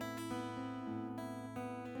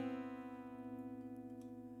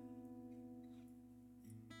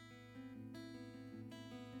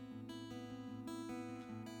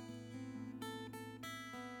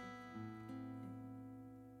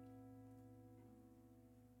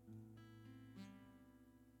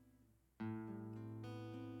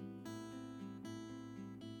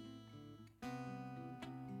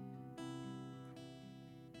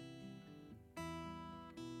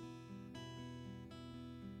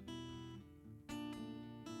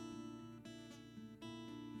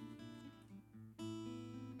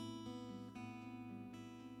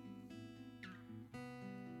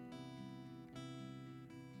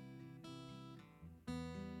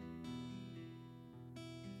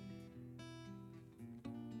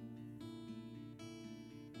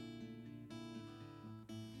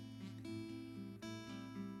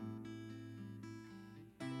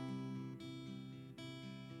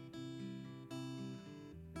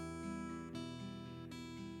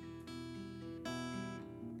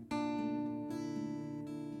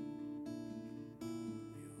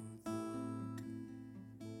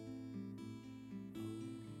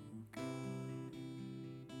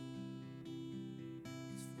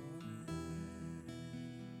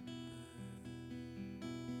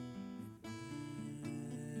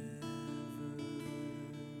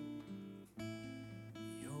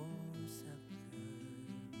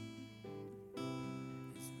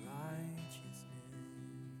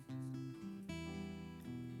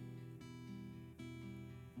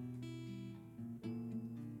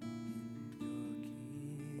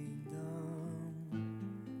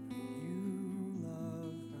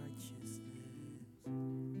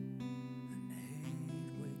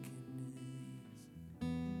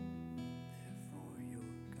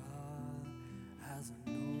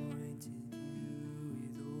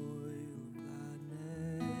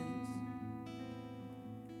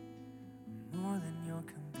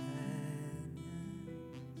your companion.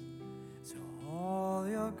 So all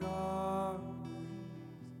your garments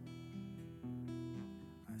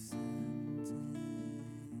are scented with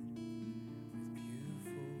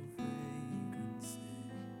beautiful fragrances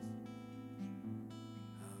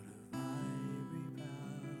out of ivory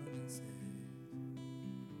palaces.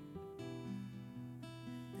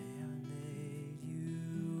 They have made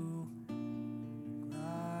you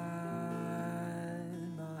glad,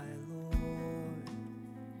 my Lord.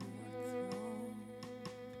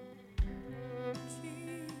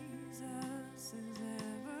 Jesus.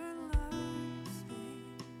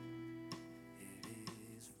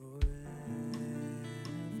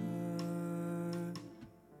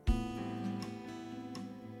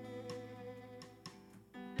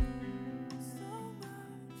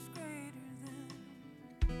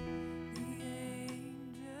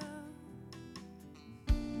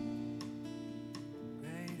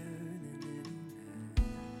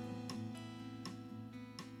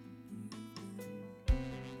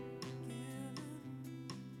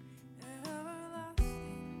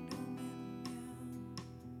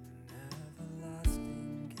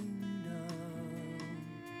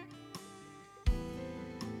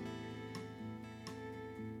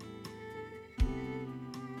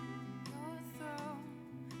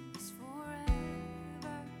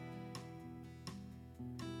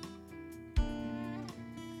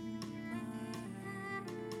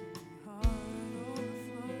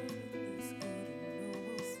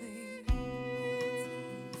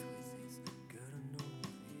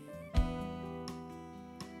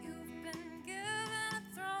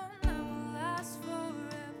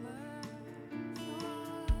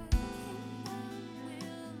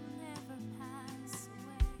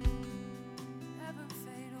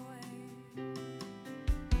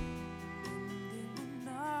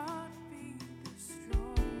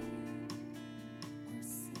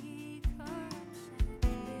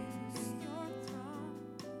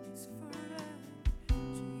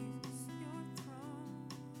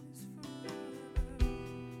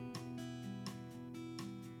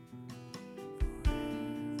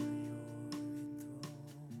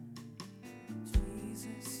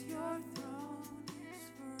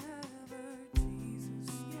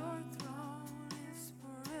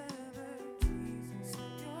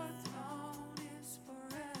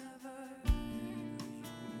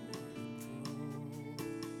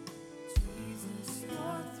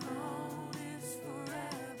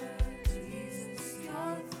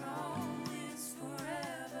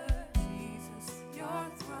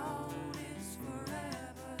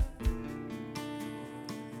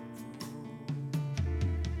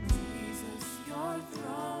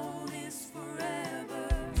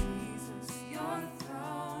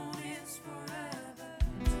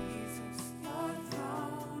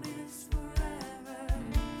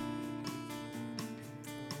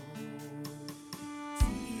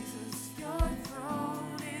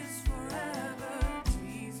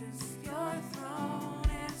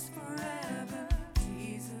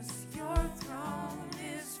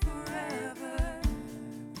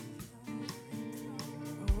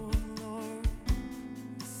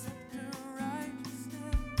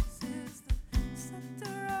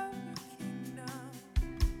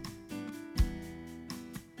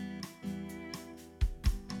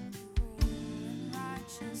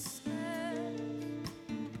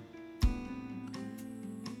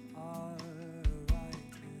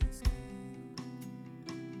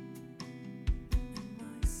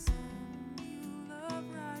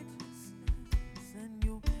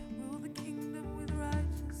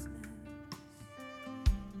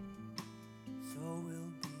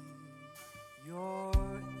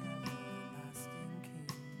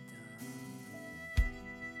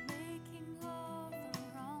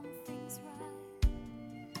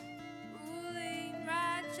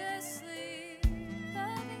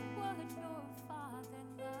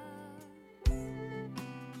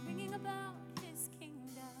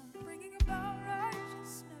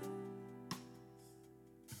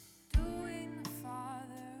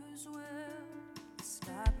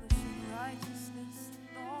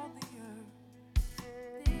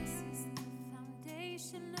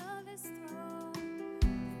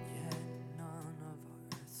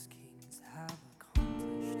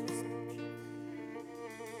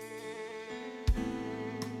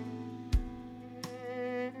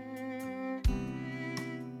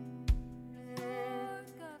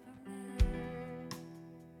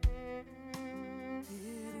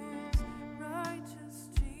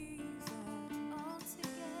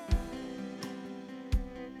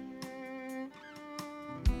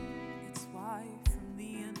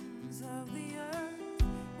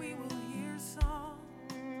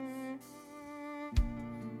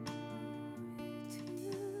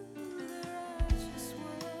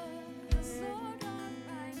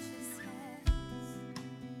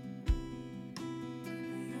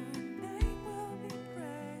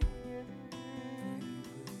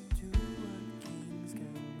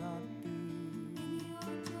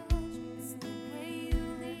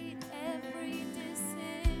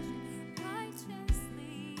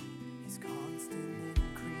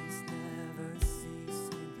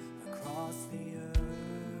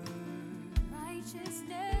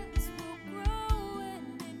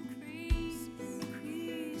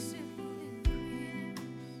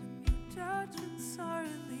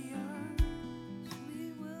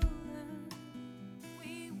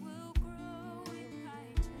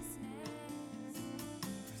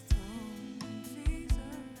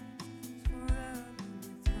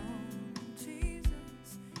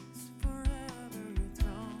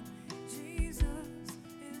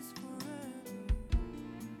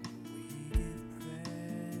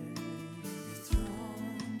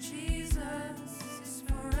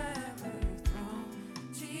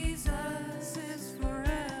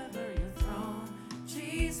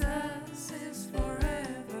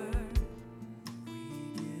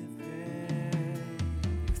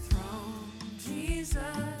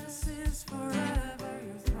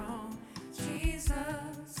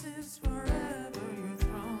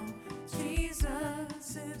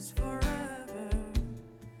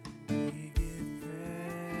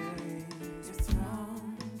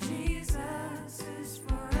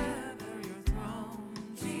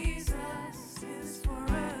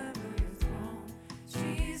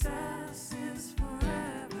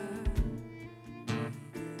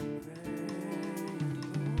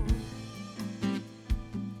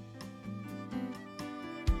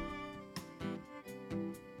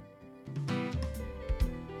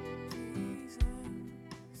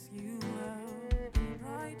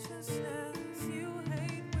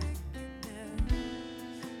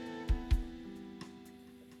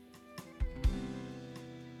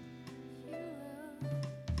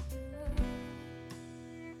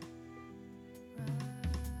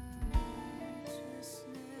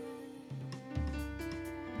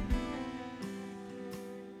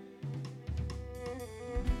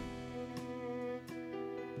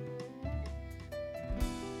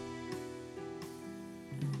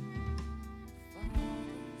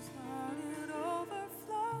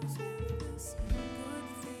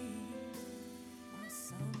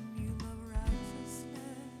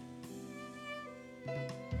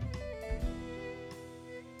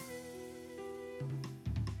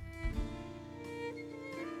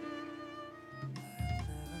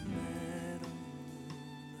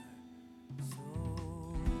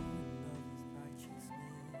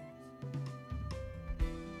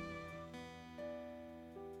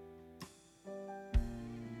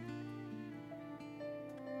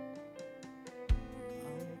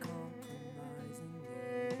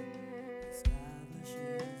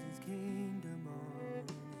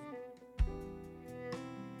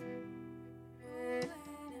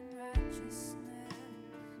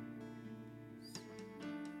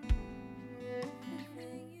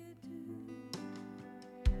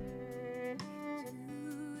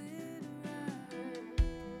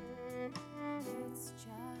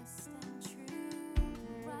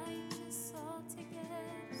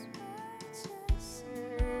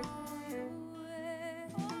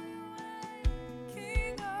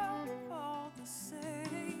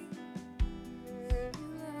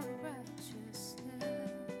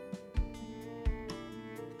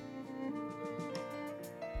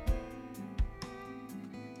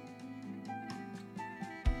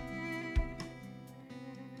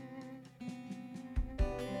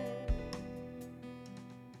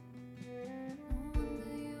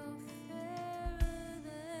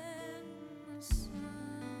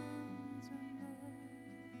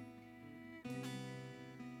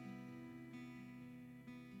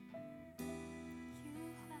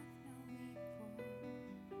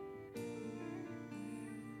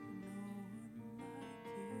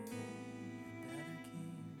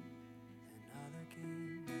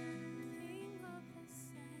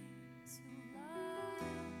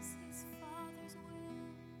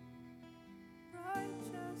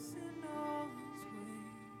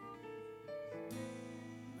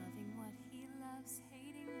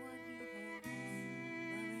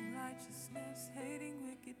 Jesus, hating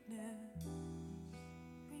wickedness,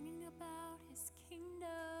 bringing about his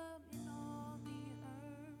kingdom in all the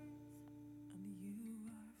earth. and you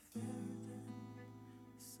are fairer than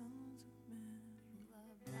the sons of men. You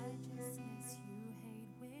love righteousness, you hate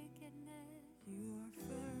wickedness. You are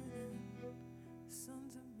fairer than the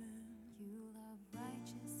sons of men. You love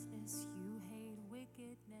righteousness, you hate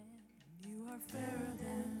wickedness. You are fairer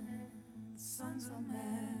than the sons of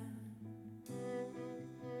men.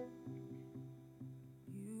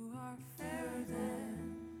 You are fairer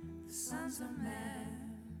than the sons of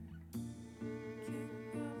men. King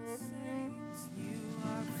of the saints, you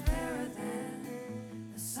are fairer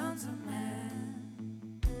than the sons of men.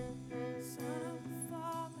 Son of the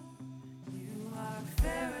Father, you are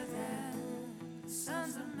fairer than the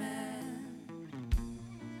sons of men.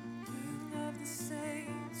 King of the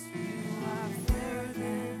saints, you are fairer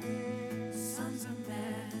than the sons of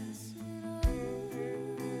men.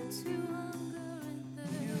 To hunger and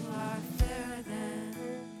thirst. You are fairer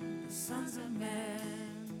than the sons of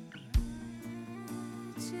men.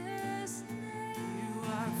 Righteousness.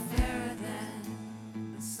 You are fairer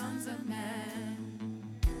than the sons of men.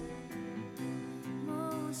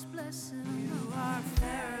 Most blessed You are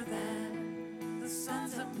fairer than the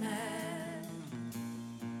sons of men.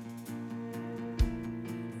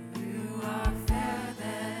 You are fairer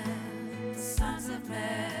than the sons of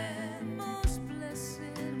men. most blessed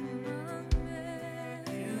among men.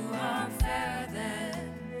 You are fairer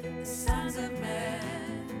than the sons of men.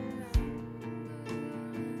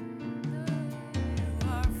 You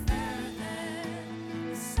are fairer than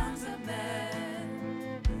the sons of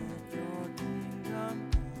men. Let your kingdom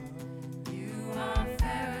come. You are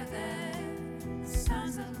fairer than the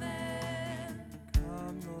sons of men.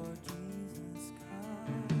 Come, Lord Jesus,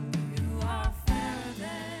 come. You are fairer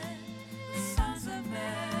than the sons of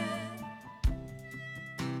men.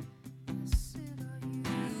 Blessed are you.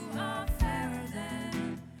 You are fairer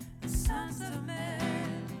than the sons of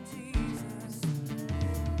men. Jesus.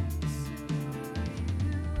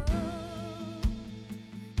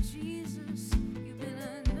 Jesus, you've been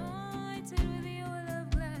anointed with the oil of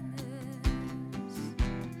gladness,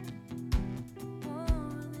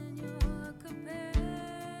 more than your companions.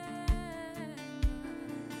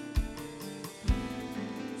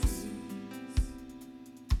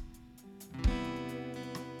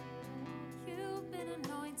 You've been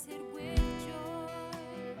anointed with joy.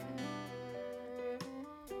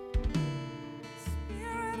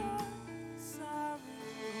 Spirit of sorrow,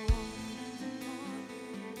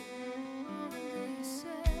 They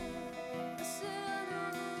say, blessed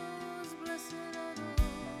are those, blessed are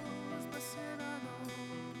those, blessed are those.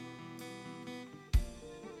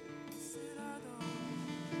 blessed are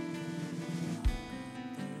those who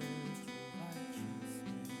hunger and thirst for righteousness.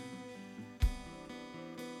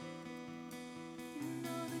 You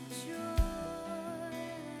know the joy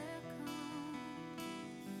that comes,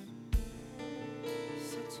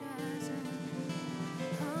 such as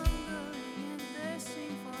hungering and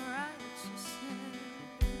thirsting for righteousness,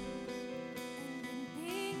 and in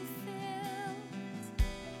being filled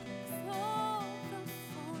with all the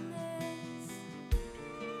fullness.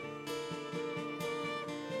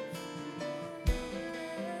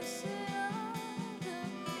 Blessed are the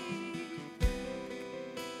meek.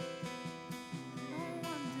 No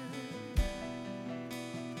wonder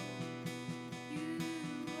you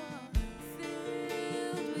are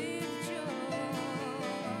filled with joy,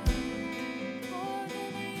 more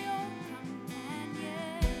than your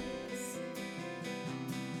companions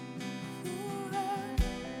Who have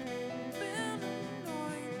been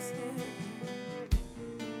anointed.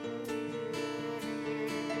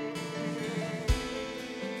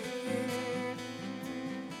 Blessed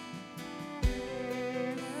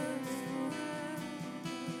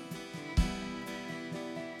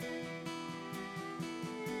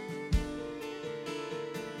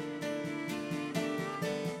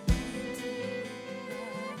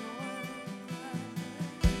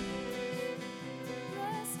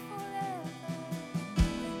blessed forever.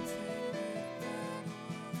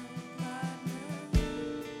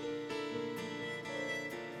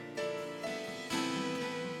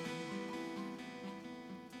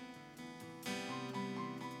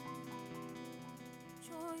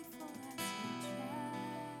 Joyful as you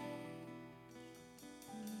travel,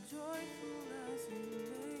 joyful as you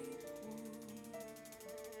make war.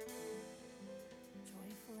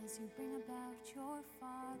 joyful as you bring about your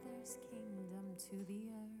Father's kingdom to the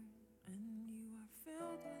earth. And you are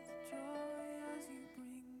filled with joy as you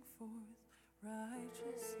bring forth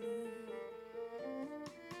righteousness.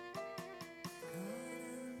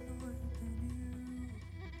 God anointed you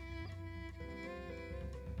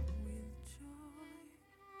with joy.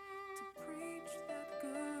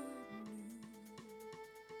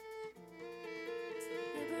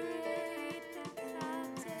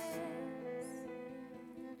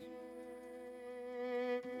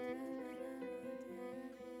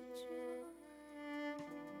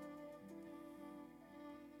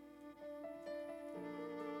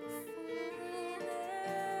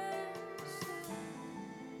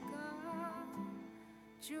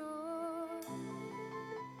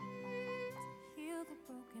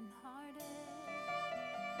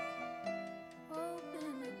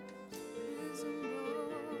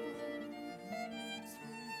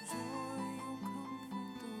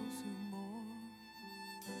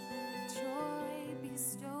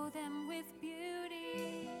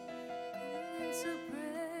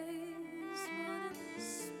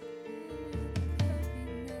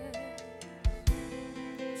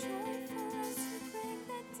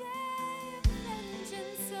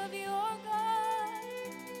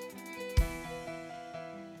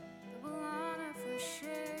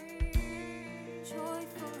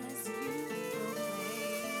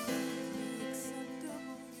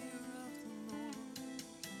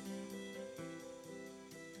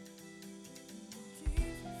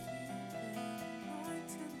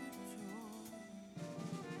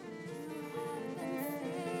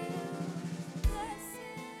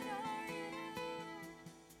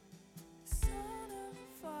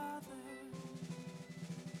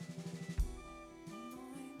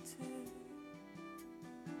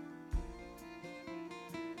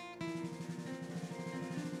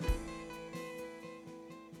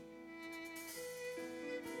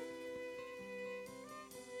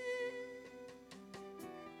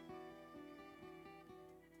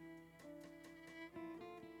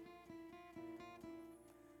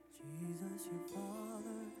 'cause your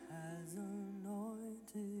Father has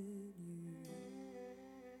anointed you.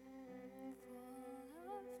 Full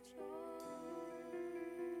of joy.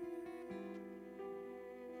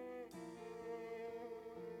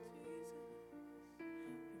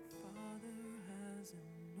 Your Father has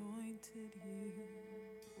anointed you.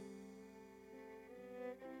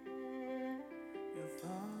 Your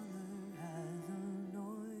Father has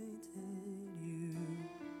anointed you.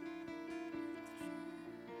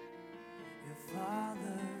 Your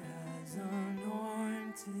Father has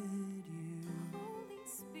anointed you. Holy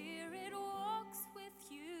Spirit walks with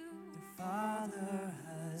you. Your Father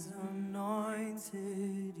has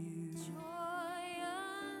anointed you. Joy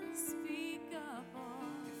unspeakable.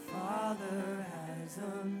 Father has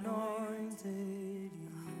anointed you.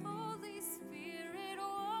 Holy Spirit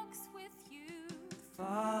walks with you.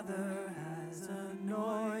 Father has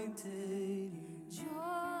anointed you.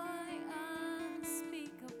 Joy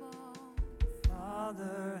unspeakable.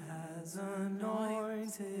 Father has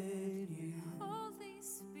anointed you. Holy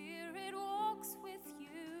Spirit walks with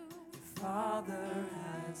you. Father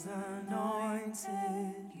has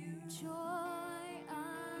anointed you. Joy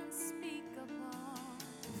unspeakable.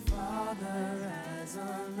 Father has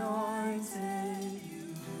anointed you.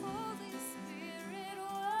 Holy Spirit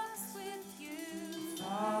walks with you.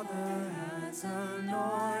 Father has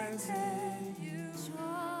anointed you.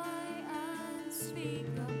 Joy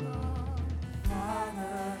unspeakable.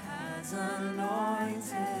 Father has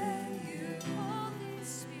anointed you. Holy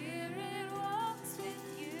Spirit walks with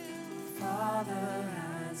you. Father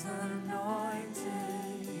has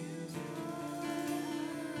anointed you. Joy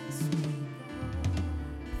unspeakable.